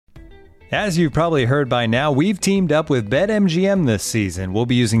As you've probably heard by now, we've teamed up with BetMGM this season. We'll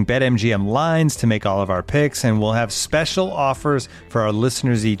be using BetMGM lines to make all of our picks, and we'll have special offers for our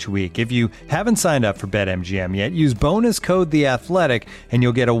listeners each week. If you haven't signed up for BetMGM yet, use bonus code The Athletic, and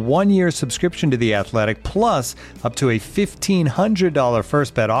you'll get a 1-year subscription to The Athletic, plus up to a $1,500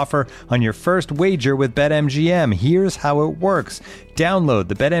 first bet offer on your first wager with BetMGM. Here's how it works. Download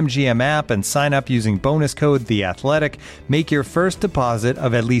the BetMGM app and sign up using bonus code The Athletic. Make your first deposit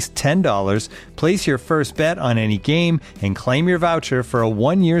of at least $10. Place your first bet on any game and claim your voucher for a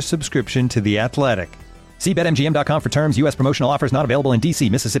 1-year subscription to The Athletic. See BetMGM.com for terms. U.S. promotional offers not available in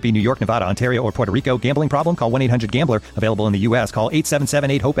D.C., Mississippi, New York, Nevada, Ontario, or Puerto Rico. Gambling problem? Call 1-800-GAMBLER. Available in the U.S. Call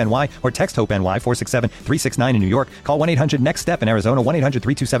 877-8-HOPE-NY or text HOPE-NY 467-369 in New York. Call 1-800-NEXT-STEP in Arizona.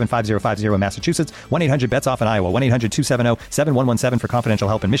 1-800-327-5050 in Massachusetts. 1-800-BETS-OFF in Iowa. 1-800-270-7117 for confidential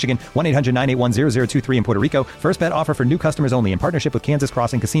help in Michigan. 1-800-981-0023 in Puerto Rico. First bet offer for new customers only in partnership with Kansas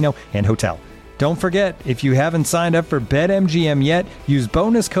Crossing Casino and Hotel. Don't forget, if you haven't signed up for BetMGM yet, use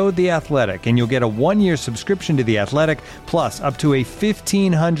bonus code The Athletic, and you'll get a 1-year subscription to The Athletic, plus up to a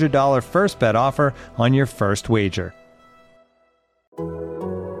 $1,500 first bet offer on your first wager.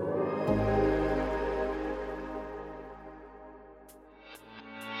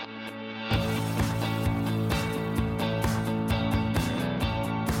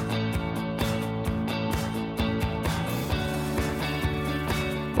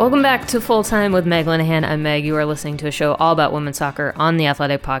 Welcome back to Full Time with Meg Linehan. I'm Meg. You are listening to a show all about women's soccer on the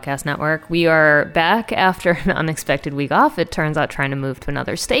Athletic Podcast Network. We are back after an unexpected week off. It turns out trying to move to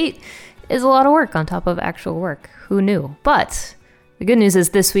another state is a lot of work on top of actual work. Who knew? But the good news is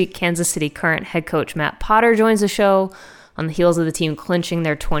this week, Kansas City current head coach Matt Potter joins the show on the heels of the team clinching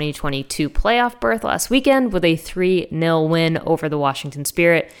their 2022 playoff berth last weekend with a 3-0 win over the Washington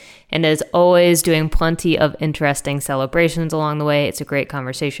Spirit. And as always, doing plenty of interesting celebrations along the way. It's a great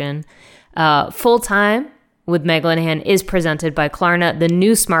conversation. Full Time with Meg Linehan is presented by Klarna, the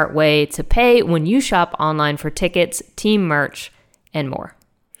new smart way to pay when you shop online for tickets, team merch, and more.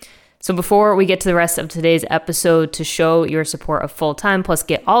 So before we get to the rest of today's episode, to show your support of Full Time, plus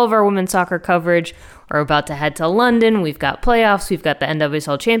get all of our women's soccer coverage, we're about to head to London. We've got playoffs. We've got the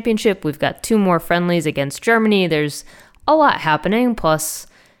NWSL Championship. We've got 2 more friendlies against Germany. There's a lot happening, plus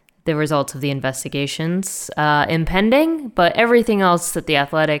the results of the investigations impending. But everything else that The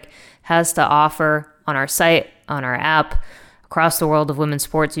Athletic has to offer on our site, on our app, across the world of women's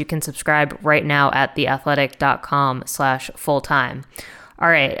sports, you can subscribe right now at theathletic.com/fulltime. All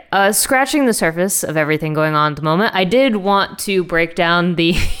right, scratching the surface of everything going on at the moment, I did want to break down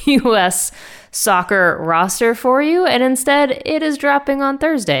the U.S. soccer roster for you, and instead it is dropping on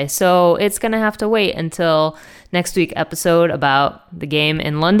Thursday. So it's going to have to wait until next week's episode about the game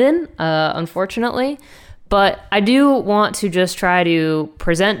in London, unfortunately. But I do want to just try to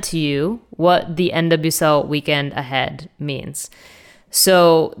present to you what the NWSL weekend ahead means.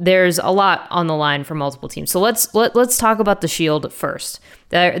 So there's a lot on the line for multiple teams. So let's talk about the Shield first.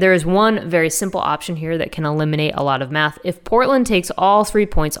 There is one very simple option here that can eliminate a lot of math. If Portland takes all 3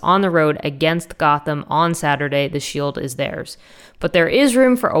 points on the road against Gotham on Saturday, the Shield is theirs. But there is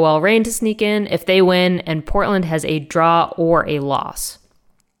room for OL Reign to sneak in if they win and Portland has a draw or a loss.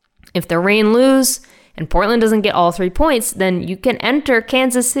 If the Reign lose and Portland doesn't get all 3 points, then you can enter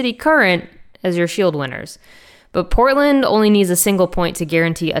Kansas City Current as your Shield winners. But Portland only needs a single point to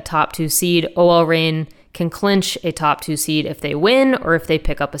guarantee a top 2 seed. OL Reign can clinch a top 2 seed if they win or if they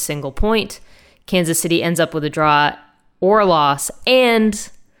pick up a single point. Kansas City ends up with a draw or a loss, and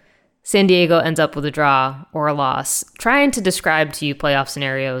San Diego ends up with a draw or a loss. Trying to describe to you playoff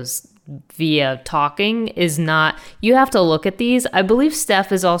scenarios via talking is not, you have to look at these. I believe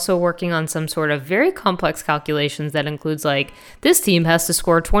Steph is also working on some sort of very complex calculations that includes like, this team has to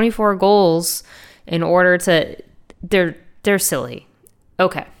score 24 goals in order to, they're silly.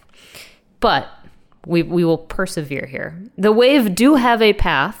 Okay. But we will persevere here. The Wave do have a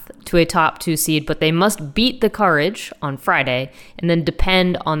path to a top 2 seed, but they must beat the Courage on Friday and then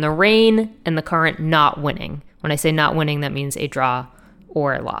depend on the Reign and the Current not winning. When I say not winning, that means a draw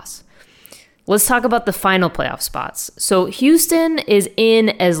or a loss. Let's talk about the final playoff spots. So Houston is in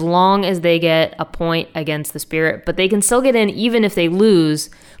as long as they get a point against the Spirit, but they can still get in even if they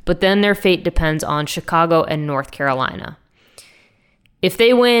lose, but then their fate depends on Chicago and North Carolina. If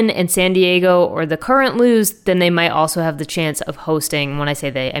they win and San Diego or the Current lose, then they might also have the chance of hosting, when I say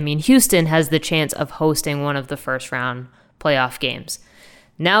they, I mean Houston has the chance of hosting one of the first round playoff games.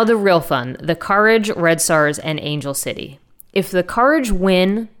 Now the real fun, the Courage, Red Stars, and Angel City. If the Courage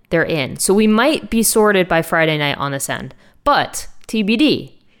win, they're in. So we might be sorted by Friday night on this end. But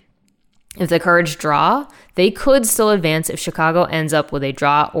TBD. If the Courage draw, they could still advance if Chicago ends up with a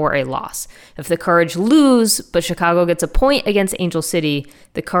draw or a loss. If the Courage lose, but Chicago gets a point against Angel City,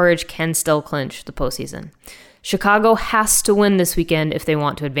 the Courage can still clinch the postseason. Chicago has to win this weekend if they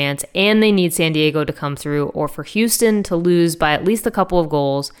want to advance, and they need San Diego to come through or for Houston to lose by at least a couple of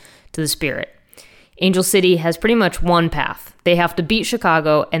goals to the Spirit. Angel City has pretty much one path. They have to beat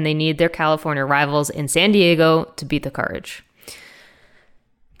Chicago, and they need their California rivals in San Diego to beat the Courage.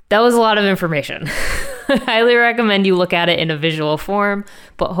 That was a lot of information. I highly recommend you look at it in a visual form,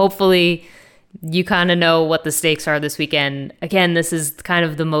 but hopefully you kind of know what the stakes are this weekend. Again, this is kind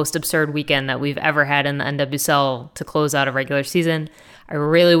of the most absurd weekend that we've ever had in the NWSL to close out a regular season. I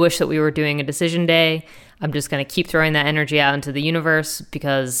really wish that we were doing a decision day. I'm just going to keep throwing that energy out into the universe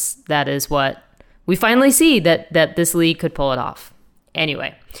because that is what we finally see that this league could pull it off.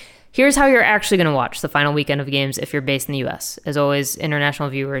 Anyway, here's how you're actually going to watch the final weekend of games if you're based in the US. As always, international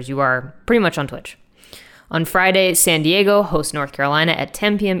viewers, you are pretty much on Twitch. On Friday, San Diego hosts North Carolina at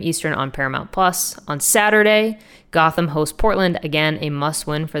 10 p.m. Eastern on Paramount+. On Saturday, Gotham hosts Portland, again a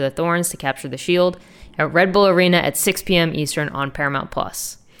must-win for the Thorns to capture the Shield, at Red Bull Arena at 6 p.m. Eastern on Paramount+.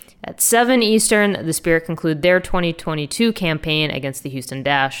 At 7 Eastern, the Spirit conclude their 2022 campaign against the Houston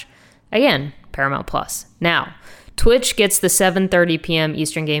Dash, again, Paramount+. Now, Twitch gets the 7:30 p.m.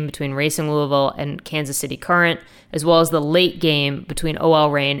 Eastern game between Racing Louisville and Kansas City Current, as well as the late game between OL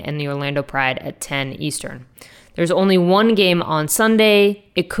Reign and the Orlando Pride at 10 Eastern. There's only one game on Sunday.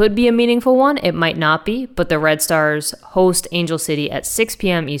 It could be a meaningful one. It might not be, but the Red Stars host Angel City at 6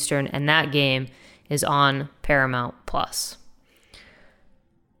 p.m. Eastern, and that game is on Paramount+.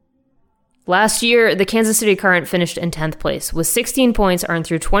 Last year, the Kansas City Current finished in 10th place with 16 points earned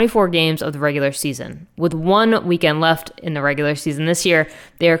through 24 games of the regular season. With 1 weekend left in the regular season this year,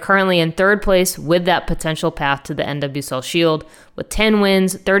 they are currently in 3rd place with that potential path to the NWSL Shield with 10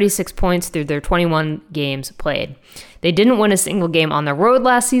 wins, 36 points through their 21 games played. They didn't win a single game on the road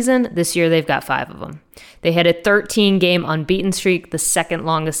last season. This year, they've got 5 of them. They had a 13-game unbeaten streak, the second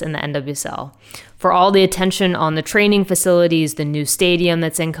longest in the NWSL. For all the attention on the training facilities, the new stadium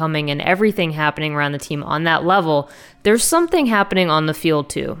that's incoming, and everything happening around the team on that level, there's something happening on the field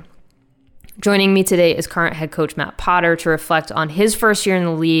too. Joining me today is current head coach Matt Potter to reflect on his first year in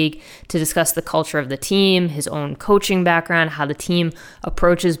the league, to discuss the culture of the team, his own coaching background, how the team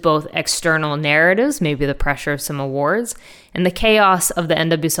approaches both external narratives, maybe the pressure of some awards, and the chaos of the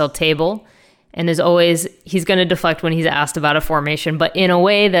NWSL table. And as always, he's going to deflect when he's asked about a formation, but in a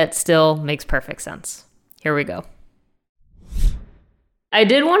way that still makes perfect sense. Here we go. I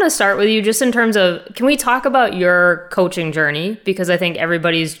did want to start with you just in terms of, can we talk about your coaching journey? Because I think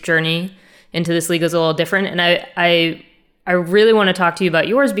everybody's journey into this league is a little different. And I really want to talk to you about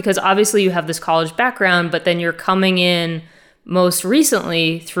yours because obviously you have this college background, but then you're coming in most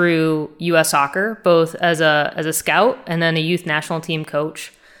recently through US Soccer, both as a scout and then a youth national team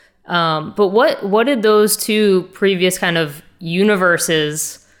coach. But what did those two previous kind of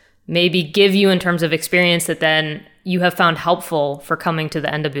universes maybe give you in terms of experience that then you have found helpful for coming to the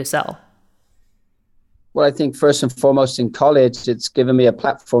NWSL? Well, I think first and foremost in college, it's given me a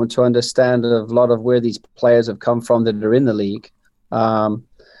platform to understand a lot of where these players have come from that are in the league.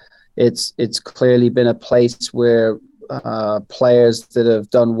 It's clearly been a place where players that have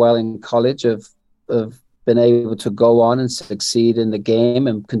done well in college have been able to go on and succeed in the game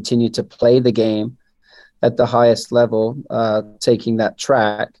and continue to play the game at the highest level, taking that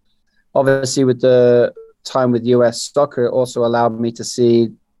track. Obviously, with the time with US Soccer, it also allowed me to see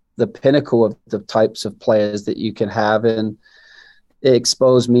the pinnacle of the types of players that you can have, and it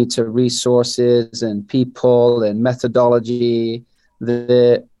exposed me to resources and people and methodology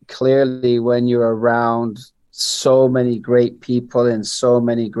that clearly when you're around so many great people and so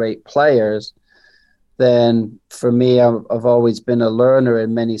many great players, then for me, I've always been a learner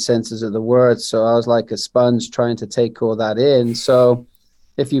in many senses of the word. So I was like a sponge trying to take all that in. So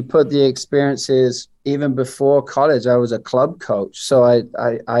if you put the experiences, even before college, I was a club coach. So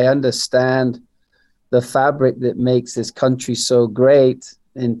I understand the fabric that makes this country so great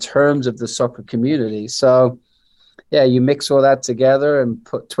in terms of the soccer community. So yeah, you mix all that together and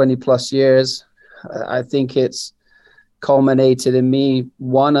put 20 plus years. I think it's culminated in me,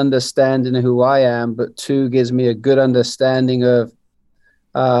 one, understanding who I am, but two, gives me a good understanding of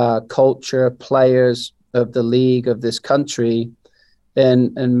culture, players, of the league, of this country.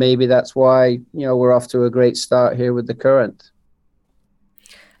 And maybe that's why, we're off to a great start here with the Current.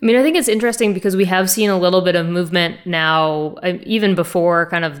 I mean, I think it's interesting because we have seen a little bit of movement now, even before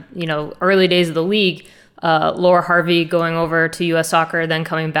kind of, early days of the league. Laura Harvey going over to US Soccer, then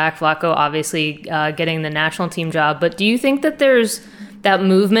coming back. Vlatko obviously getting the national team job. But do you think that there's that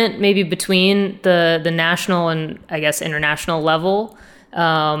movement maybe between the national and I guess international level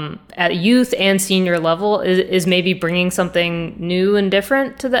at youth and senior level is maybe bringing something new and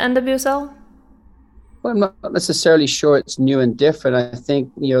different to the NWSL? Well, I'm not necessarily sure it's new and different. I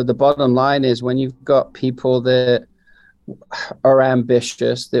think, the bottom line is when you've got people that are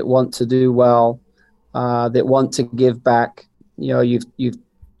ambitious, that want to do well, that want to give back. You've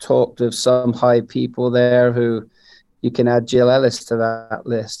talked of some high people there who you can add Jill Ellis to that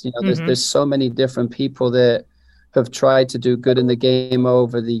list. There's so many different people that have tried to do good in the game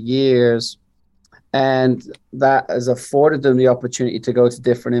over the years, and that has afforded them the opportunity to go to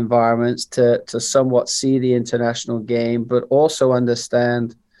different environments, to somewhat see the international game, but also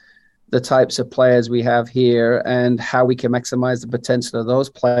understand the types of players we have here and how we can maximize the potential of those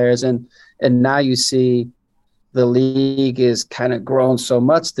players. And now you see the league is kind of grown so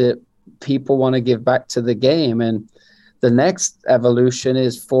much that people want to give back to the game. And the next evolution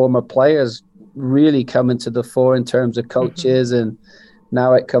is former players really coming to the fore in terms of coaches. And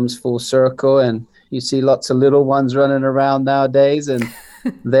now it comes full circle, and you see lots of little ones running around nowadays, and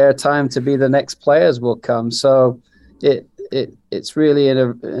their time to be the next players will come. So it's really in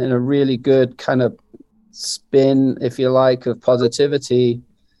a really good kind of spin, if you like, of positivity.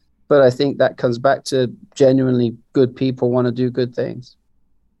 But I think that comes back to genuinely good people want to do good things.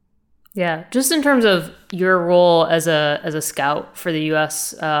 Yeah, just in terms of your role as a scout for the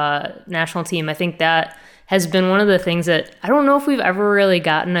U.S. National team, I think that has been one of the things that I don't know if we've ever really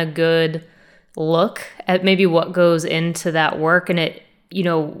gotten a good look at maybe what goes into that work. And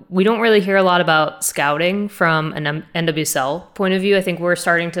we don't really hear a lot about scouting from an NWSL point of view. I think we're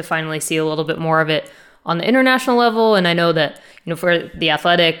starting to finally see a little bit more of it on the international level. And I know that, for The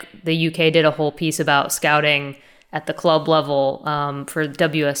Athletic, the UK did a whole piece about scouting at the club level for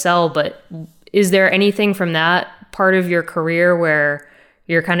WSL. But is there anything from that part of your career where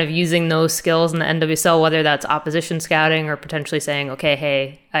you're kind of using those skills in the NWSL, whether that's opposition scouting or potentially saying, okay,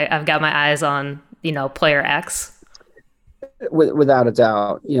 hey, I've got my eyes on, player X? Without a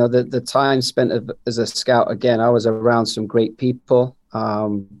doubt. The time spent as a scout, again, I was around some great people,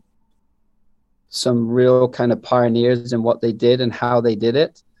 some real kind of pioneers in what they did and how they did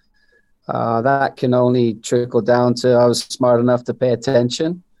it. That can only trickle down to I was smart enough to pay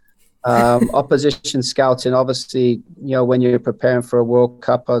attention. Opposition scouting, obviously, when you're preparing for a World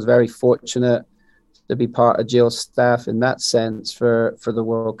Cup, I was very fortunate to be part of Jill's staff in that sense for the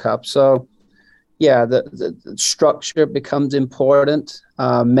World Cup. So, yeah, the structure becomes important.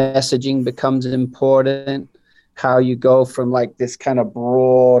 Messaging becomes important. How you go from like this kind of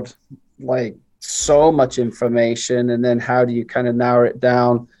broad, like so much information, and then how do you kind of narrow it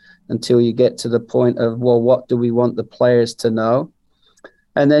down until you get to the point of, well, what do we want the players to know?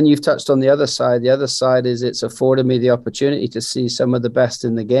 And then you've touched on the other side. The other side is it's afforded me the opportunity to see some of the best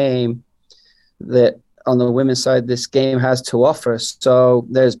in the game that on the women's side this game has to offer. So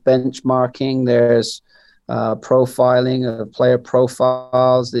there's benchmarking, there's profiling of player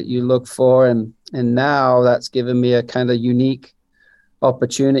profiles that you look for. And now that's given me a kind of unique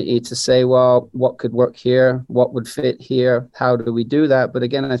opportunity to say, well, what could work here? What would fit here? How do we do that? But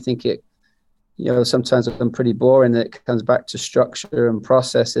again, I think sometimes I'm pretty boring that it comes back to structure and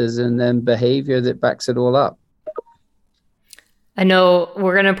processes and then behavior that backs it all up. I know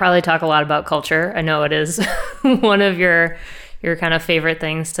we're going to probably talk a lot about culture. I know it is one of your kind of favorite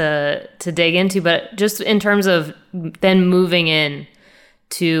things to dig into, but just in terms of then moving in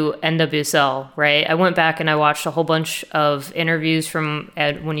to NWSL, right? I went back and I watched a whole bunch of interviews from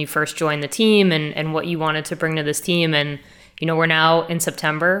when you first joined the team and what you wanted to bring to this team. And, we're now in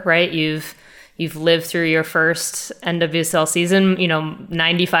September, right? You've lived through your first NWSL season,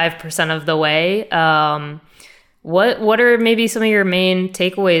 95% of the way. What are maybe some of your main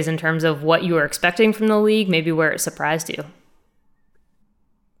takeaways in terms of what you were expecting from the league, maybe where it surprised you?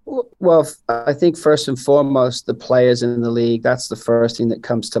 Well, I think first and foremost, the players in the league, that's the first thing that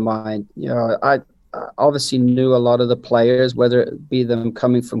comes to mind. I obviously knew a lot of the players, whether it be them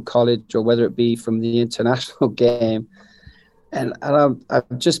coming from college or whether it be from the international game. And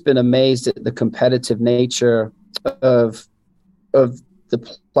I've just been amazed at the competitive nature of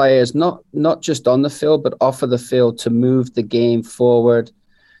the players, not just on the field, but off of the field, to move the game forward,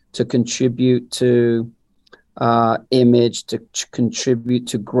 to contribute to image, to contribute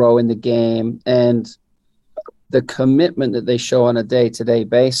to grow in the game. And the commitment that they show on a day-to-day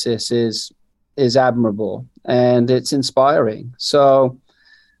basis is admirable and it's inspiring. So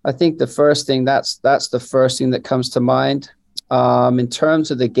I think the first thing, that's the first thing that comes to mind. In terms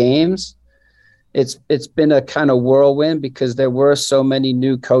of the games, it's been a kind of whirlwind because there were so many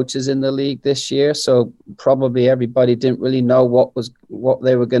new coaches in the league this year. So probably everybody didn't really know what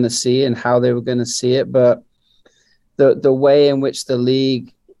they were going to see and how they were going to see it. But the way in which the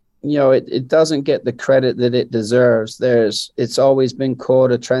league, it doesn't get the credit that it deserves. It's always been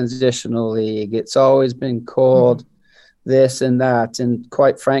called a transitional league. It's always been called this and that. And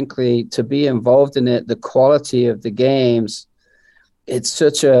quite frankly, to be involved in it, the quality of the games, it's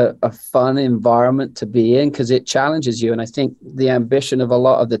such a fun environment to be in because it challenges you. And I think the ambition of a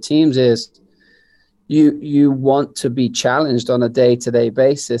lot of the teams is you want to be challenged on a day-to-day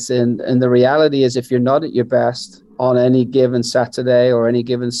basis. And the reality is if you're not at your best on any given Saturday or any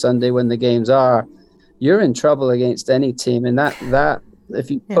given Sunday when the games are, you're in trouble against any team. And that if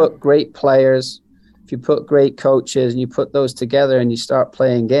you put great players, if you put great coaches and you put those together and you start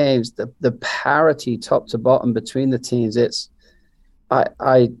playing games, the parity top to bottom between the teams,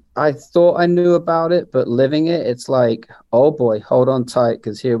 I thought I knew about it, but living it, it's like, oh boy, hold on tight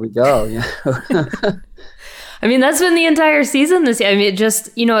because here we go. I mean, that's been the entire season this year. I mean, it just,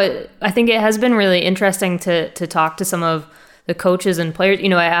 I think it has been really interesting to talk to some of the coaches and players.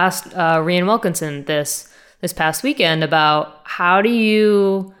 I asked Rian Wilkinson this past weekend about how do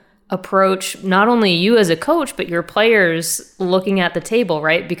you approach not only you as a coach, but your players looking at the table,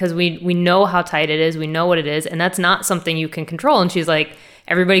 right? Because we know how tight it is. We know what it is. And that's not something you can control. And she's like,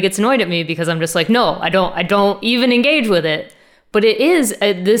 everybody gets annoyed at me because I'm just like, no, I don't even engage with it. But it is,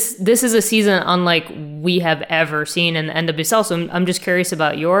 this is a season unlike we have ever seen in the NWSL. So I'm just curious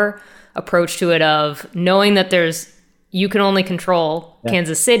about your approach to it of knowing that you can only control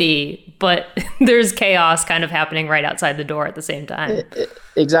Kansas City, but there's chaos kind of happening right outside the door at the same time.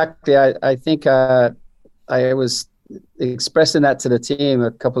 Exactly. I think I was expressing that to the team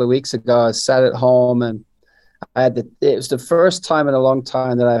a couple of weeks ago. I sat at home and it was the first time in a long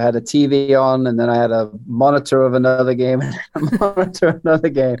time that I've had a TV on and then I had a monitor of another game and a monitor of another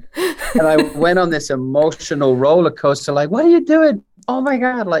game. And I went on this emotional roller coaster, like, what are you doing? Oh my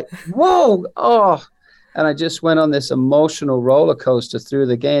God, like, whoa, oh. And I just went on this emotional roller coaster through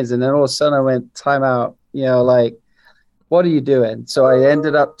the games. And then all of a sudden I went, time out, like, what are you doing? So I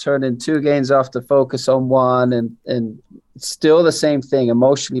ended up turning 2 games off to focus on one and still the same thing,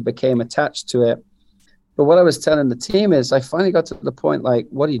 emotionally became attached to it. But what I was telling the team is I finally got to the point, like,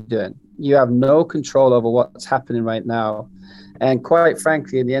 what are you doing? You have no control over what's happening right now. And quite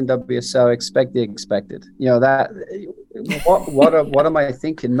frankly, in the NWSL, expect the expected. What am I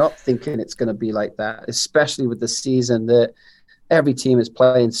thinking? Not thinking it's going to be like that, especially with the season that every team is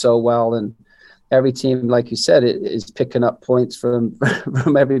playing so well. And every team, like you said, is picking up points from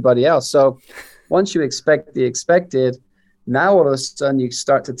everybody else. So once you expect the expected, now all of a sudden you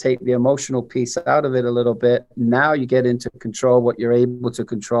start to take the emotional piece out of it a little bit. Now you get into control what you're able to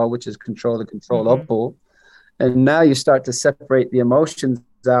control, which is control the controllable. And now you start to separate the emotions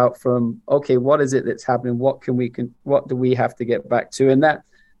out from, okay, what is it that's happening? What do we have to get back to? And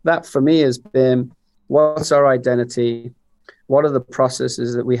that for me has been, what's our identity? What are the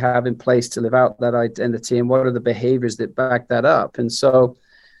processes that we have in place to live out that identity? And what are the behaviors that back that up? And so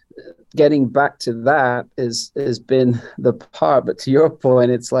getting back to that has been the part. But to your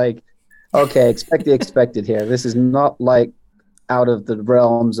point, it's like, okay, expect the expected here. This is not like out of the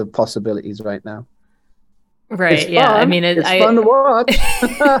realms of possibilities right now. Right. It's yeah. fun. I mean, it's fun to watch.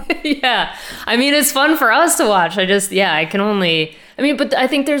 Yeah. I mean, it's fun for us to watch. But I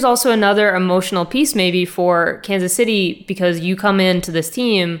think there's also another emotional piece maybe for Kansas City because you come into this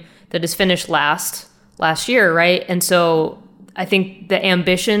team that has finished last year, right? And so I think the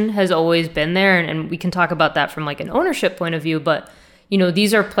ambition has always been there. And we can talk about that from like an ownership point of view. But,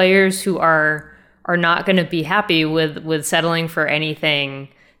 these are players who are not going to be happy with settling for anything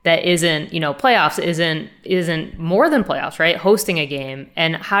that isn't, playoffs, isn't more than playoffs, right? Hosting a game.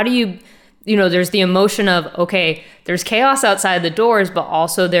 And how do you, there's the emotion of, okay, there's chaos outside the doors, but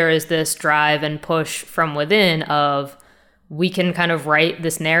also there is this drive and push from within of we can kind of write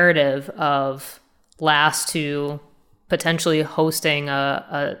this narrative of last to potentially hosting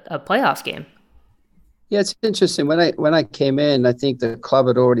a playoff game. Yeah, it's interesting. When I came in, I think the club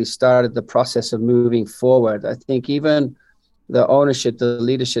had already started the process of moving forward. I think even the ownership, the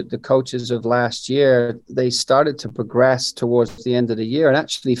leadership, the coaches of last year, they started to progress towards the end of the year and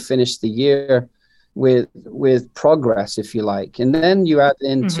actually finished the year with progress, if you like. And then you add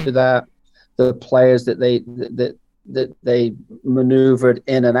into that the players that they maneuvered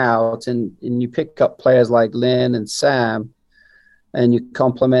in and out, and you pick up players like Lynn and Sam, and you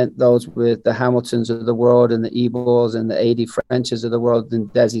complement those with the Hamiltons of the world and the Ebles and the A.D. Frenches of the world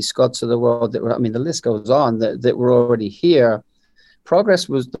and Desi Scotts of the world. The list goes on that were already here.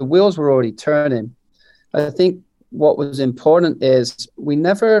 the wheels were already turning. I think what was important is we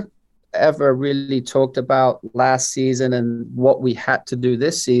never ever really talked about last season and what we had to do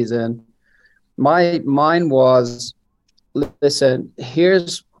this season. My mind was, listen,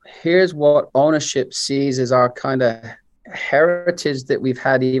 here's what ownership sees as our kind of heritage that we've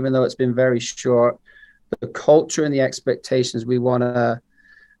had, even though it's been very short, the culture and the expectations they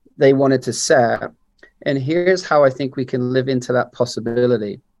wanted to set. And here's how I think we can live into that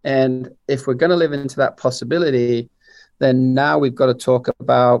possibility. And if we're going to live into that possibility, then now we've got to talk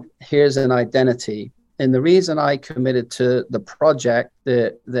about, here's an identity. And the reason I committed to the project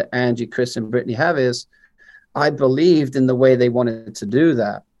that Angie, Chris, and Brittany have is I believed in the way they wanted to do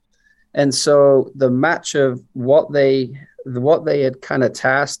that. And so the match of what they had kind of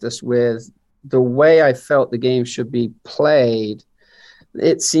tasked us with, the way I felt the game should be played,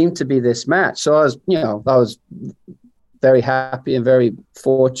 it seemed to be this match. So I was very happy and very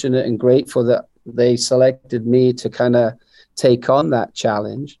fortunate and grateful that they selected me to kind of take on that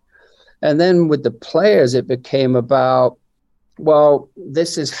challenge. And then with the players, it became about, well,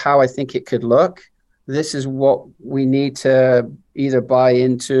 this is how I think it could look. This is what we need to either buy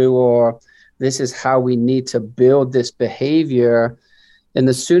into, or this is how we need to build this behavior. And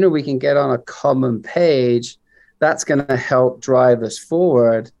the sooner we can get on a common page, that's going to help drive us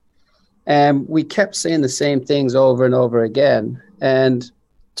forward. And we kept saying the same things over and over again. And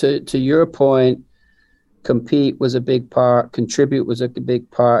to your point, compete was a big part, contribute was a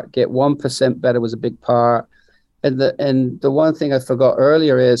big part, get 1% better was a big part. And the one thing I forgot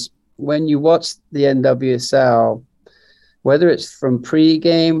earlier is when you watch the NWSL, whether it's from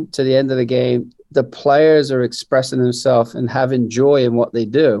pre-game to the end of the game, the players are expressing themselves and having joy in what they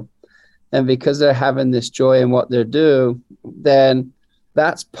do. And because they're having this joy in what they do, then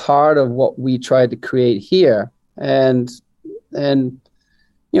that's part of what we tried to create here. And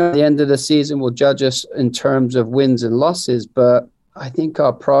at the end of the season, will judge us in terms of wins and losses. But I think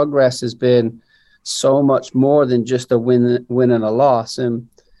our progress has been so much more than just a win and a loss. And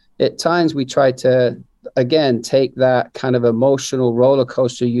at times we try to, again, take that kind of emotional roller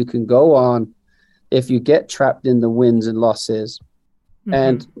coaster you can go on if you get trapped in the wins and losses. Mm-hmm.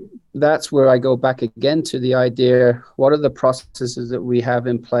 And that's where I go back again to the idea, what are the processes that we have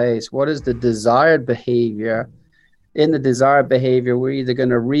in place? What is the desired behavior? In the desired behavior, we're either going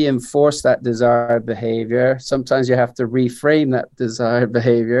to reinforce that desired behavior. Sometimes you have to reframe that desired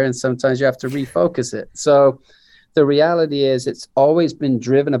behavior, and sometimes you have to refocus it. So the reality is it's always been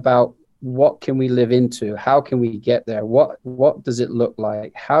driven about what can we live into? How can we get there? What does it look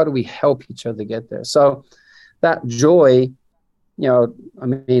like? How do we help each other get there? So that joy,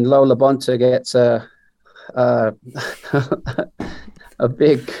 Lola Bonta gets a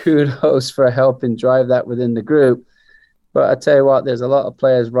big kudos for helping drive that within the group. But I tell you what, there's a lot of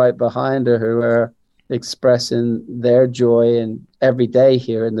players right behind her who are expressing their joy and every day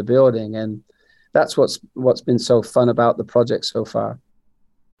here in the building. And that's what's been so fun about the project so far.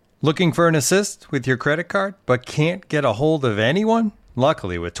 Looking for an assist with your credit card, but can't get a hold of anyone?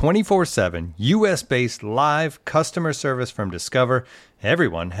 Luckily, with 24/7 U.S.-based live customer service from Discover,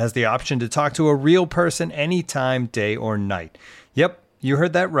 everyone has the option to talk to a real person anytime, day or night. Yep, you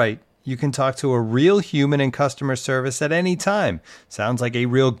heard that right. You can talk to a real human in customer service at any time. Sounds like a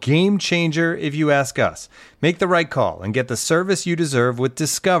real game changer if you ask us. Make the right call and get the service you deserve with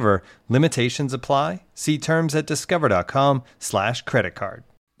Discover. Limitations apply. See terms at discover.com/creditcard.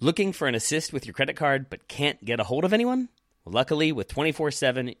 Looking for an assist with your credit card but can't get a hold of anyone? Luckily, with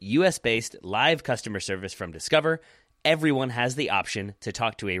 24/7 U.S.-based live customer service from Discover, everyone has the option to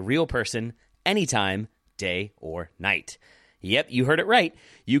talk to a real person anytime, day or night. Yep, you heard it right.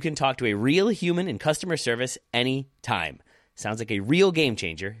 You can talk to a real human in customer service anytime. Sounds like a real game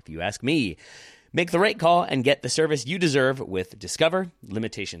changer, if you ask me. Make the right call and get the service you deserve with Discover.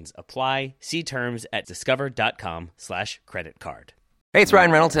 Limitations apply. See terms at discover.com/creditcard. Hey, it's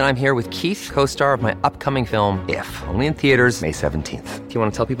Ryan Reynolds, and I'm here with Keith, co-star of my upcoming film, If, only in theaters May 17th. Do you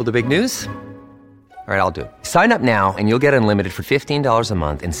want to tell people the big news? All right, I'll do it. Sign up now and you'll get unlimited for $15 a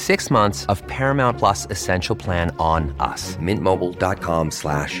month and 6 months of Paramount Plus Essential Plan on us.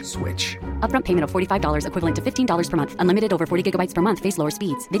 MintMobile.com/switch. Upfront payment of $45 equivalent to $15 per month. Unlimited over 40 gigabytes per month. Face lower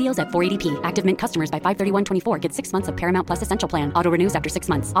speeds. Videos at 480p. Active Mint customers by 531.24 get 6 months of Paramount Plus Essential Plan. Auto renews after 6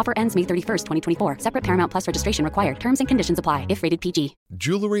 months. Offer ends May 31st, 2024. Separate Paramount Plus registration required. Terms and conditions apply if rated PG.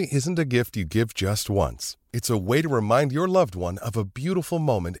 Jewelry isn't a gift you give just once. It's a way to remind your loved one of a beautiful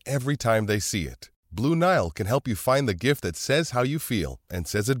moment every time they see it. Blue Nile can help you find the gift that says how you feel and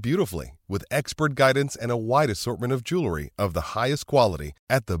says it beautifully, with expert guidance and a wide assortment of jewelry of the highest quality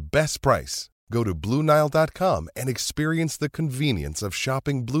at the best price. Go to BlueNile.com and experience the convenience of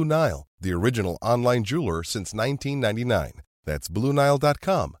shopping Blue Nile, the original online jeweler since 1999. That's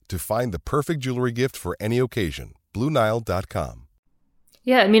BlueNile.com to find the perfect jewelry gift for any occasion. BlueNile.com.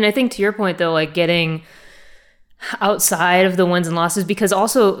 Yeah, I mean, I think to your point, though, like getting outside of the wins and losses, because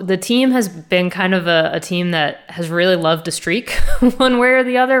also the team has been kind of a team that has really loved to streak one way or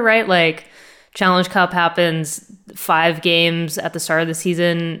the other, right? Like Challenge Cup happens, 5 games at the start of the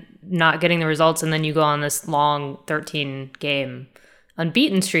season, not getting the results, and then you go on this long 13-game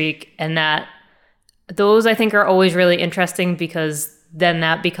unbeaten streak, and that those I think are always really interesting because then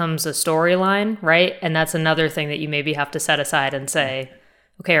that becomes a storyline, right? And that's another thing that you maybe have to set aside and say,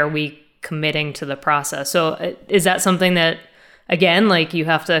 okay, are we committing to the process? So is that something that, again, like you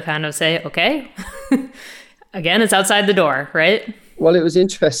have to kind of say, okay, again, it's outside the door, right? Well, it was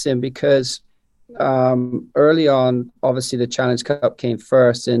interesting because early on, obviously the Challenge Cup came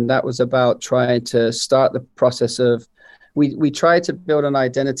first, and that was about trying to start the process of, we tried to build an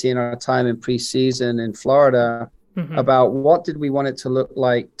identity in our time in preseason in Florida about what did we want it to look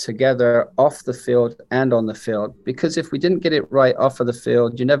like together off the field and on the field. Because if we didn't get it right off of the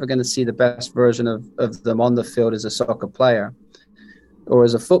field, you're never going to see the best version of them on the field as a soccer player or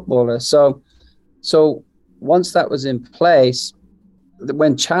as a footballer. So once that was in place,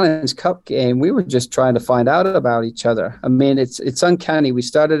 when Challenge Cup game, we were just trying to find out about each other. I mean, it's uncanny. We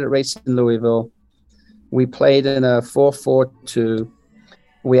started at Racing Louisville. We played in a 4-4-2.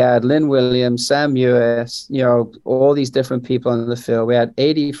 We had Lynn Williams, Sam Mewes, all these different people on the field. We had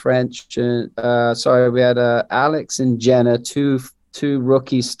 80 French. We had Alex and Jenna, two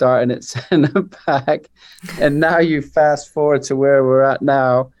rookies starting at center back. And now you fast forward to where we're at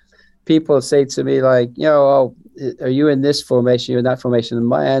now. People say to me like, are you in this formation? You're in that formation? And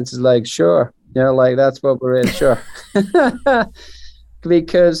my answer is like, sure. Like that's what we're in, sure.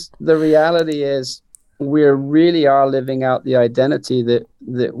 Because the reality is, we really are living out the identity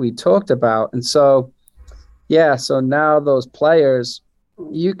that we talked about. And so now those players,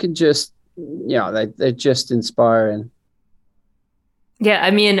 you can just, they're just inspiring. Yeah, I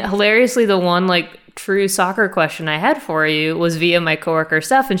mean, hilariously, the one like true soccer question I had for you was via my coworker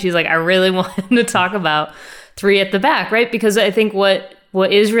Steph, and she's like, I really wanted to talk about 3 at the back, right? Because I think what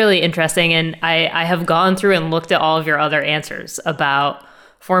is really interesting, and I have gone through and looked at all of your other answers about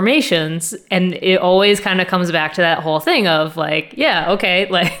formations, and it always kind of comes back to that whole thing of like, yeah, okay,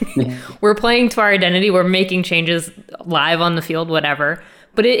 like we're playing to our identity, we're making changes live on the field, whatever.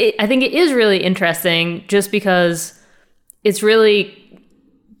 But I think it is really interesting just because it's really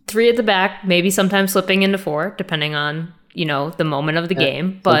 3 at the back, maybe sometimes slipping into 4, depending on, the moment of the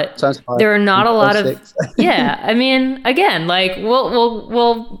game. But there are not a lot of, yeah, I mean, again, like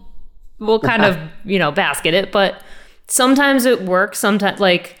we'll kind of, basket it, but sometimes it works. Sometimes,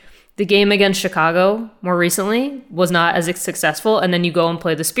 like the game against Chicago more recently was not as successful, and then you go and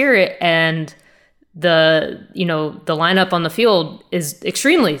play the Spirit, and the lineup on the field is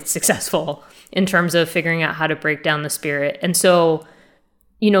extremely successful in terms of figuring out how to break down the Spirit. And so,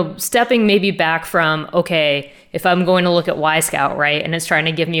 stepping maybe back from, okay, if I'm going to look at Y-Scout, right, and it's trying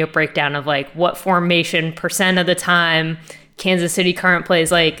to give me a breakdown of like what formation % of the time Kansas City current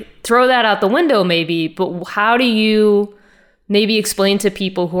plays, like throw that out the window maybe, but how do you maybe explain to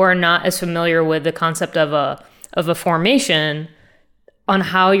people who are not as familiar with the concept of a formation on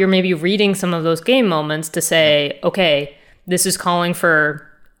how you're maybe reading some of those game moments to say, okay, this is calling for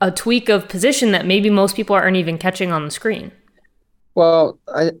a tweak of position that maybe most people aren't even catching on the screen? Well,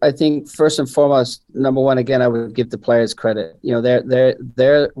 I think first and foremost, number one, again, I would give the players credit.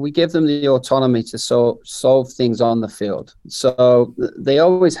 We give them the autonomy to solve things on the field. So they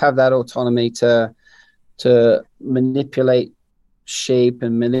always have that autonomy to manipulate shape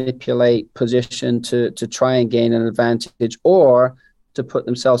and manipulate position to try and gain an advantage, or to put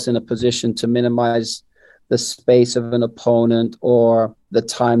themselves in a position to minimize the space of an opponent or the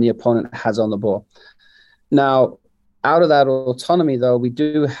time the opponent has on the ball. Now, out of that autonomy, though, we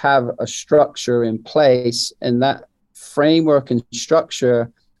do have a structure in place, and that framework and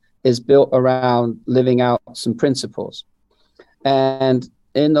structure is built around living out some principles. And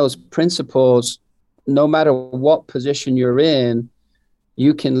in those principles, no matter what position you're in,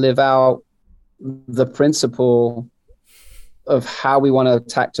 you can live out the principle of how we want to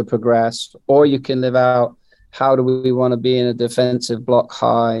attack to progress, or you can live out how do we want to be in a defensive block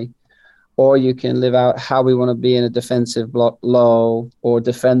high, or you can live out how we want to be in a defensive block low, or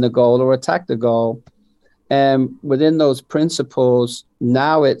defend the goal or attack the goal. And within those principles,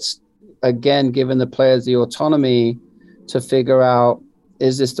 now it's, again, giving the players the autonomy to figure out,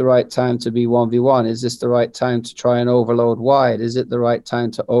 is this the right time to be 1v1? Is this the right time to try and overload wide? Is it the right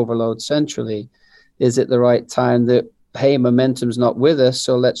time to overload centrally? Is it the right time that, hey, momentum's not with us,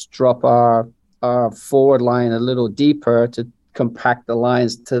 so let's drop our forward line a little deeper to compact the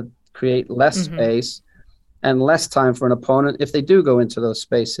lines to create less space and less time for an opponent if they do go into those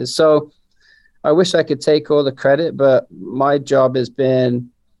spaces. So I wish I could take all the credit, but my job has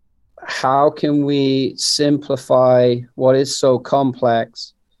been, how can we simplify what is so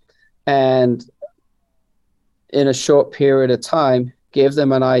complex and in a short period of time give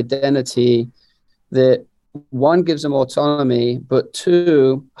them an identity that, one, gives them autonomy, but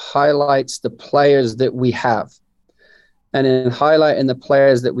two, highlights the players that we have. And in highlighting the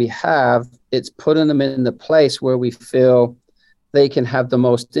players that we have, it's putting them in the place where we feel they can have the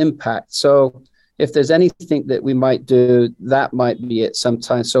most impact. So if there's anything that we might do, that might be it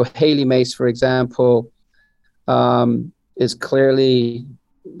sometimes. So Hailey Mace, for example, is clearly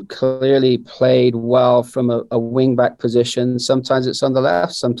played well from a wing back position. Sometimes it's on the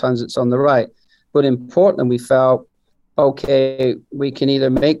left, sometimes it's on the right. But in Portland, we felt, okay, we can either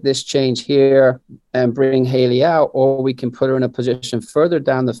make this change here and bring Hailey out, or we can put her in a position further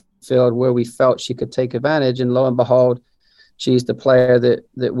down the field where we felt she could take advantage. And lo and behold, she's the player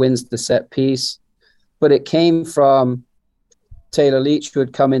that wins the set piece. But it came from Taylor Leach, who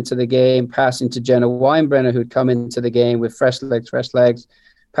had come into the game, passing to Jenna Weinbrenner, who'd come into the game with fresh legs,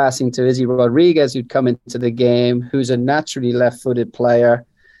 passing to Izzy Rodriguez, who'd come into the game, who's a naturally left-footed player.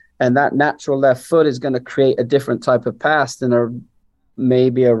 And that natural left foot is going to create a different type of pass than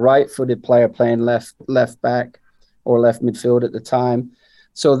maybe a right-footed player playing left back or left midfield at the time.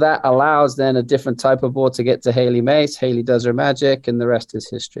 So that allows then a different type of ball to get to Hailey Mace. Hailey does her magic, and the rest is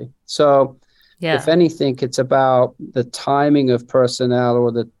history. So if anything, it's about the timing of personnel,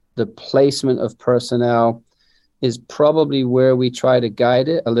 or the placement of personnel is probably where we try to guide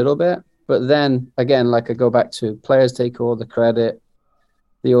it a little bit. But then, again, like I go back to, players take all the credit,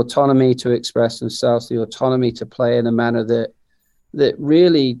 the autonomy to express themselves, the autonomy to play in a manner that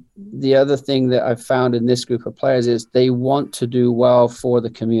really, the other thing that I've found in this group of players is they want to do well for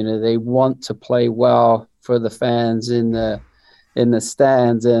the community. They want to play well for the fans in the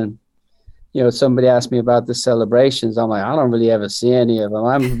stands. And, you know, somebody asked me about the celebrations. I'm like, I don't really ever see any of them.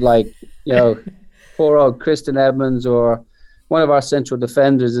 I'm like, you know, poor old Kristen Edmonds, or one of our central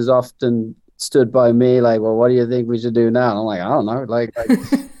defenders, is often stood by me like, well, what do you think we should do now? And I'm like, I don't know, like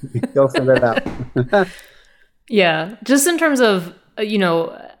go figure it out. Yeah, just in terms of, you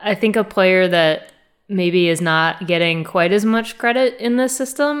know, I think a player that maybe is not getting quite as much credit in this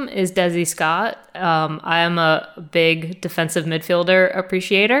system is Desi Scott. I am a big defensive midfielder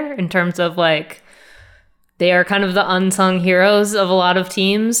appreciator in terms of, like, they are kind of the unsung heroes of a lot of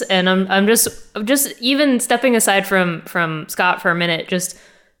teams. And I'm just even stepping aside from Scott for a minute, just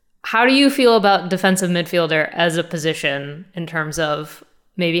how do you feel about defensive midfielder as a position in terms of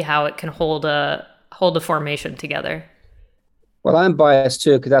maybe how it can hold a formation together? Well, I'm biased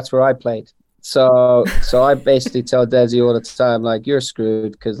too, because that's where I played. So I basically tell Desi all the time, like, you're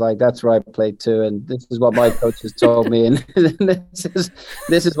screwed, because, like, that's where I played too, and this is what my coaches told me, and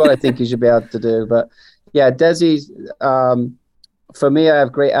this is what I think you should be able to do. But yeah, Desi's, for me, I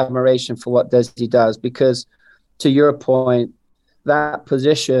have great admiration for what Desi does, because to your point, that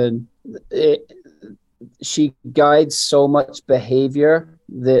position, she guides so much behavior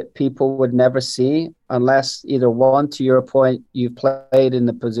that people would never see unless, either one, to your point, you've played in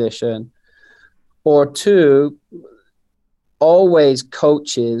the position, or two, always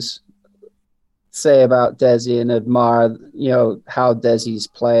coaches say about Desi and admire, you know, how Desi's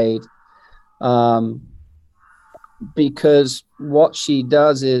played, because what she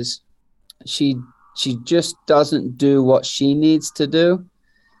does is she just doesn't do what she needs to do.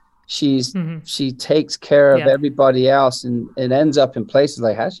 She takes care of everybody else, and it ends up in places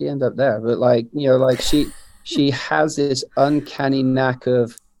like, how'd she end up there? But, like, you know, like she has this uncanny knack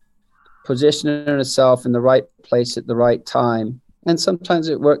of positioning herself in the right place at the right time. And sometimes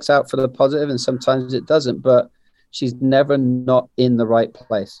it works out for the positive and sometimes it doesn't, but she's never not in the right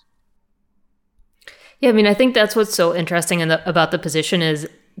place. Yeah, I mean, I think that's what's so interesting about the position is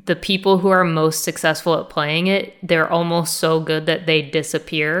the people who are most successful at playing it, they're almost so good that they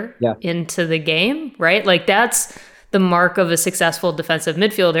disappear into the game, right? Like, that's the mark of a successful defensive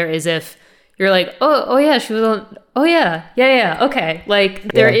midfielder, is if you're like, oh yeah, she was on, oh yeah, okay.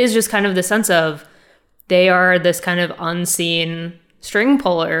 Like, there is just kind of the sense of they are this kind of unseen string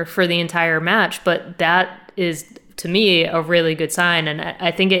puller for the entire match, but that is, to me, a really good sign. And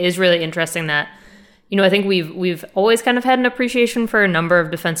I think it is really interesting that, I think we've always kind of had an appreciation for a number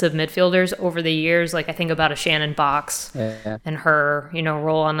of defensive midfielders over the years. Like I think about a Shannon Box and her,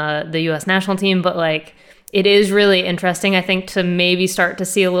 role on the U.S. national team. But like, it is really interesting, I think, to maybe start to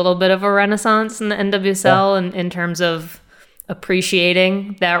see a little bit of a renaissance in the NWSL in terms of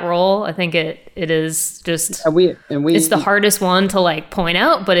appreciating that role. I think it is just, it's the hardest one to like point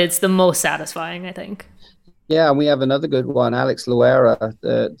out, but it's the most satisfying, I think. Yeah, and we have another good one, Alex Loera,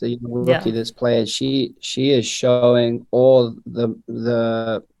 the rookie that's played. She is showing all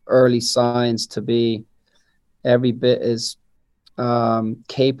the early signs to be every bit as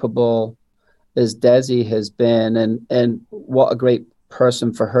capable as Desi has been, and what a great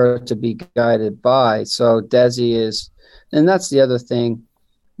person for her to be guided by. So Desi is, and that's the other thing.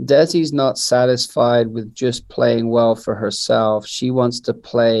 Desi's not satisfied with just playing well for herself. She wants to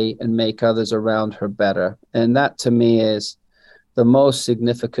play and make others around her better. And that to me is the most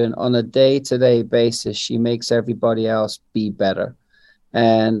significant. On a day-to-day basis, she makes everybody else be better.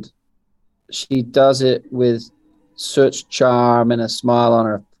 And she does it with such charm and a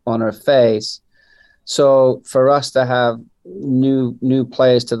smile on her face. So for us to have new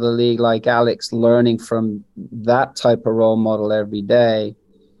players to the league like Alex learning from that type of role model every day,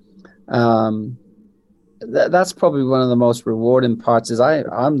 that's probably one of the most rewarding parts. Is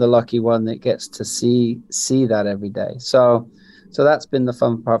I'm the lucky one that gets to see that every day. So that's been the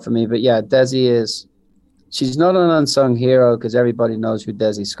fun part for me. But yeah, Desi she's not an unsung hero because everybody knows who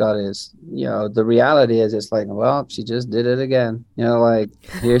Desi Scott is. The reality is it's like, well, she just did it again. Like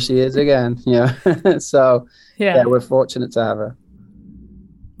here she is again. So yeah, we're fortunate to have her.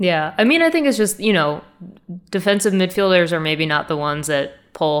 Yeah, I mean, I think it's just defensive midfielders are maybe not the ones that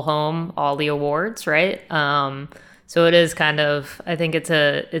pull home all the awards, right? So it is kind of, I think it's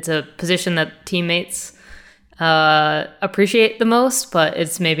a position that teammates appreciate the most, but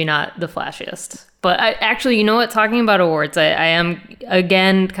it's maybe not the flashiest. But I actually, talking about awards, I am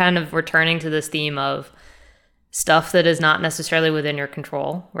again kind of returning to this theme of stuff that is not necessarily within your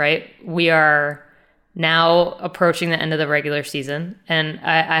control, right? We are now approaching the end of the regular season, and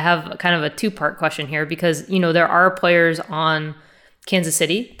I have kind of a two-part question here because there are players on Kansas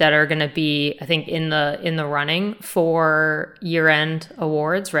City that are going to be, I think, in the running for year-end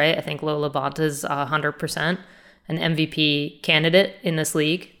awards, right? I think Lola Bonta is 100% an MVP candidate in this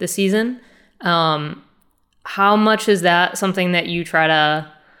league this season. How much is that something that you try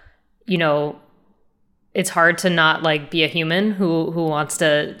to, it's hard to not like be a human who wants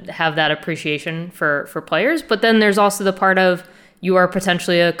to have that appreciation for players, but then there's also the part of you are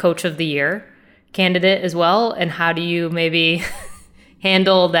potentially a coach of the year candidate as well, and how do you maybe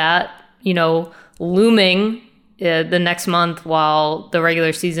handle that, looming the next month while the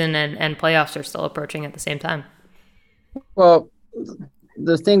regular season and playoffs are still approaching at the same time? Well,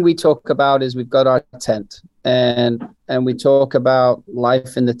 the thing we talk about is we've got our tent, and we talk about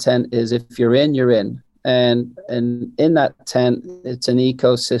life in the tent is if you're in, you're in. And in that tent, it's an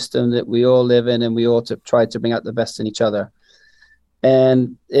ecosystem that we all live in, and we all try to bring out the best in each other.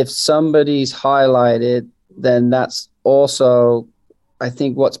 And if somebody's highlighted, then that's also, I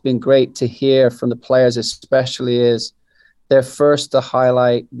think what's been great to hear from the players especially is they're first to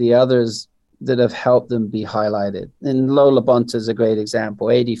highlight the others that have helped them be highlighted. And Lola Bonta is a great example.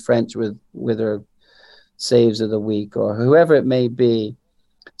 Adi French with her saves of the week, or whoever it may be.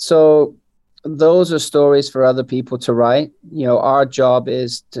 So those are stories for other people to write. Our job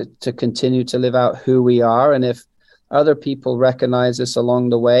is to continue to live out who we are. And if other people recognize us along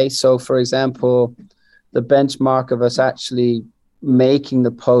the way. So for example, the benchmark of us actually making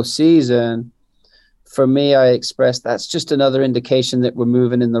the postseason, for me, I expressed that's just another indication that we're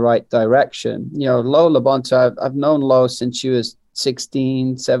moving in the right direction. Lola Bonta, I've known Lo since she was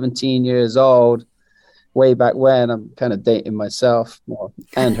 16, 17 years old, way back when. I'm kind of dating myself more,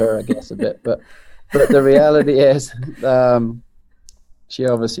 and her, I guess, a bit. But the reality is she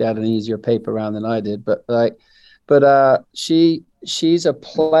obviously had an easier paper round than I did. But she's a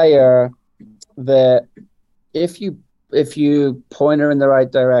player that if you point her in the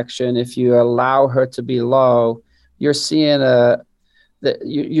right direction, if you allow her to be low, you're seeing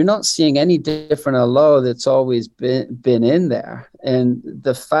you're not seeing any different a low that's always been in there. And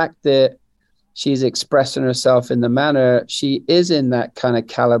the fact that she's expressing herself in the manner she is in that kind of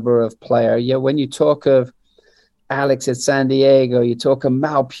caliber of player. When you talk of Alex at San Diego, you talk of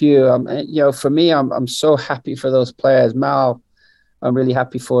Mal Pugh. For me, I'm so happy for those players. Mal, I'm really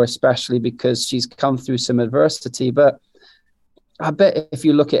happy for, especially because she's come through some adversity. But I bet if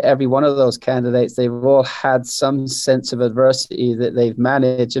you look at every one of those candidates, they've all had some sense of adversity that they've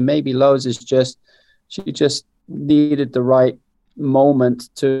managed. And maybe Lowe's is she just needed the right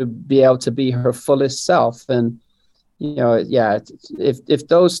moment to be able to be her fullest self. And if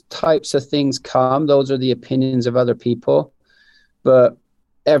those types of things come, those are the opinions of other people. But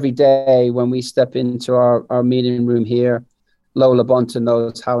every day when we step into our meeting room here, Lola Bonta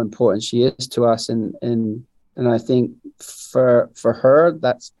knows how important she is to us, and I think for her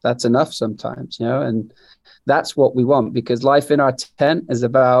that's enough sometimes, and that's what we want, because life in our tent is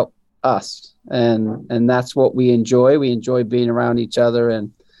about us, and that's what we enjoy. We enjoy being around each other,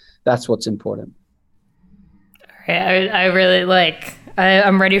 and that's what's important. I really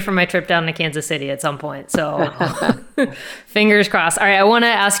I'm ready for my trip down to Kansas City at some point. So fingers crossed. All right. I want to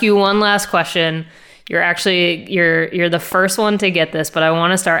ask you one last question. You're the first one to get this, but I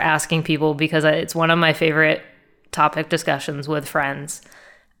want to start asking people because it's one of my favorite topic discussions with friends.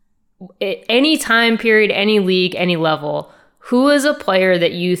 Any time period, any league, any level, who is a player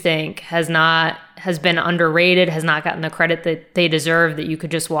that you think has been underrated, has not gotten the credit that they deserve, that you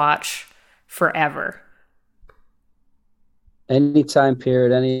could just watch forever? Any time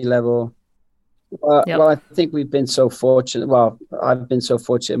period, any level. Well, I think we've been so fortunate. Well, I've been so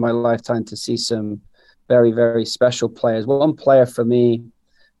fortunate in my lifetime to see some very, very special players. One player for me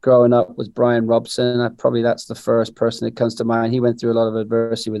growing up was Brian Robson. That's the first person that comes to mind. He went through a lot of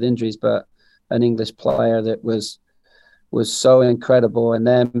adversity with injuries, but an English player that was so incredible. And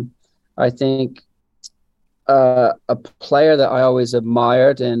then I think a player that I always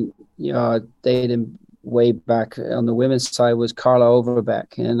admired, and dated way back on the women's side, was Carla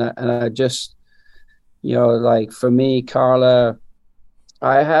Overbeck. And I just, for me, Carla,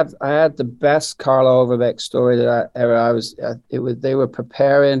 I had the best Carla Overbeck story that they were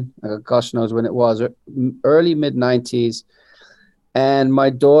preparing, gosh knows when it was, early mid-90s. And my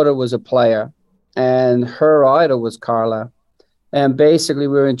daughter was a player, and her idol was Carla. And basically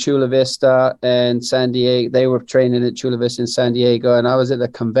we were in Chula Vista and San Diego. They were training at Chula Vista in San Diego, and I was at a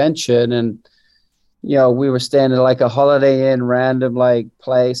convention, and we were staying at like a Holiday Inn random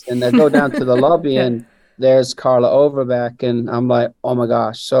place, and I go down to the lobby and there's Carla Overbeck, and I'm like, oh my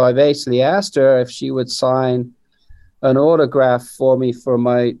gosh. So I basically asked her if she would sign an autograph for me for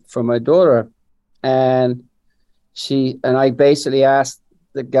my daughter. And I basically asked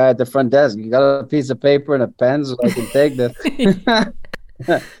the guy at the front desk, you got a piece of paper and a pen so I can take this?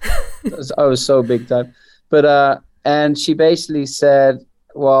 I was so big time. But and she basically said,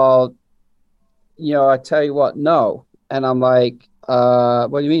 well, I tell you what, no. And I'm like,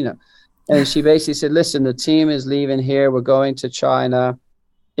 what do you mean no? And she basically said, listen, the team is leaving here. We're going to China.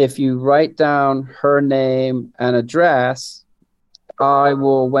 If you write down her name and address, I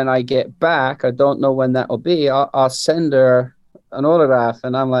will, when I get back, I don't know when that will be, I'll send her an autograph.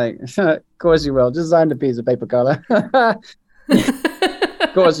 And I'm like, of course you will. Just sign the piece of paper, Carla.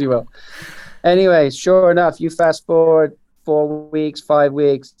 Of course you will. Anyway, sure enough, you fast forward 4 weeks, 5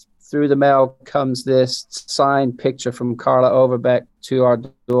 weeks, through the mail comes this signed picture from Carla Overbeck to our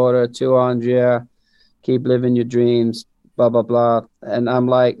daughter, to Andrea. Keep living your dreams, blah, blah, blah. And I'm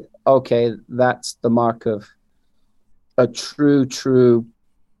like, okay, that's the mark of a true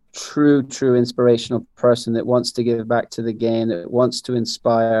inspirational person that wants to give back to the game, that wants to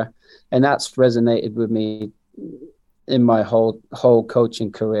inspire. And that's resonated with me in my whole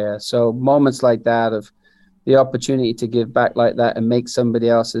coaching career. So moments like that, of the opportunity to give back like that and make somebody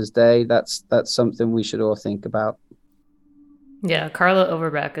else's day, that's something we should all think about. Yeah, Carla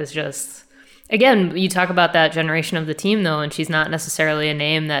Overbeck is just, again, you talk about that generation of the team though, and she's not necessarily a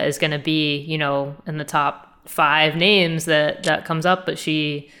name that is going to be, in the top 5 names that comes up, but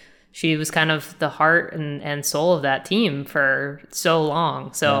she was kind of the heart and soul of that team for so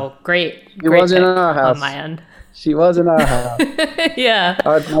long. So great was in our house on my end. She was in our house. Yeah.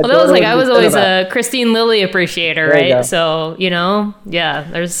 Well, that was I was always a Christine Lilly appreciator, right? So,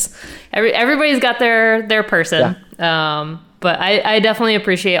 there's everybody's got their person. Yeah. But I definitely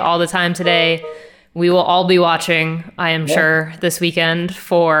appreciate all the time today. We will all be watching, I am sure, this weekend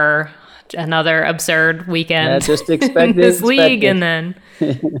for another absurd weekend. Just expect this league, and then.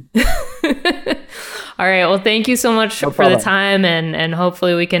 All right. Well, thank you so much for the time, and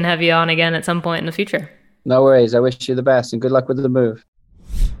hopefully we can have you on again at some point in the future. No worries. I wish you the best, and good luck with the move.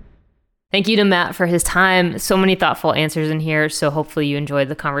 Thank you to Matt for his time. So many thoughtful answers in here. So hopefully you enjoyed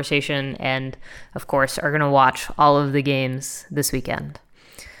the conversation and, of course, are going to watch all of the games this weekend.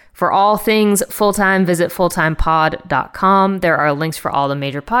 For all things full-time, visit fulltimepod.com. There are links for all the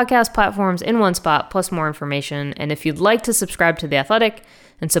major podcast platforms in one spot, plus more information. And if you'd like to subscribe to The Athletic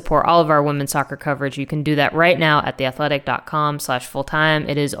and support all of our women's soccer coverage, you can do that right now at theathletic.com/fulltime.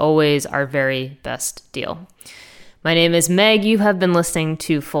 It is always our very best deal. My name is Meg. You have been listening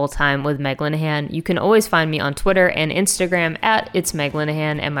to Full Time with Meg Linehan. You can always find me on Twitter and Instagram at It's Meg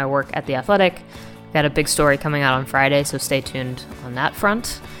Linehan and my work at The Athletic. Got a big story coming out on Friday, so stay tuned on that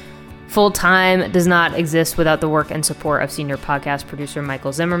front. Full Time does not exist without the work and support of senior podcast producer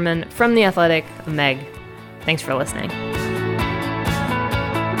Michael Zimmerman. From The Athletic, Meg, thanks for listening.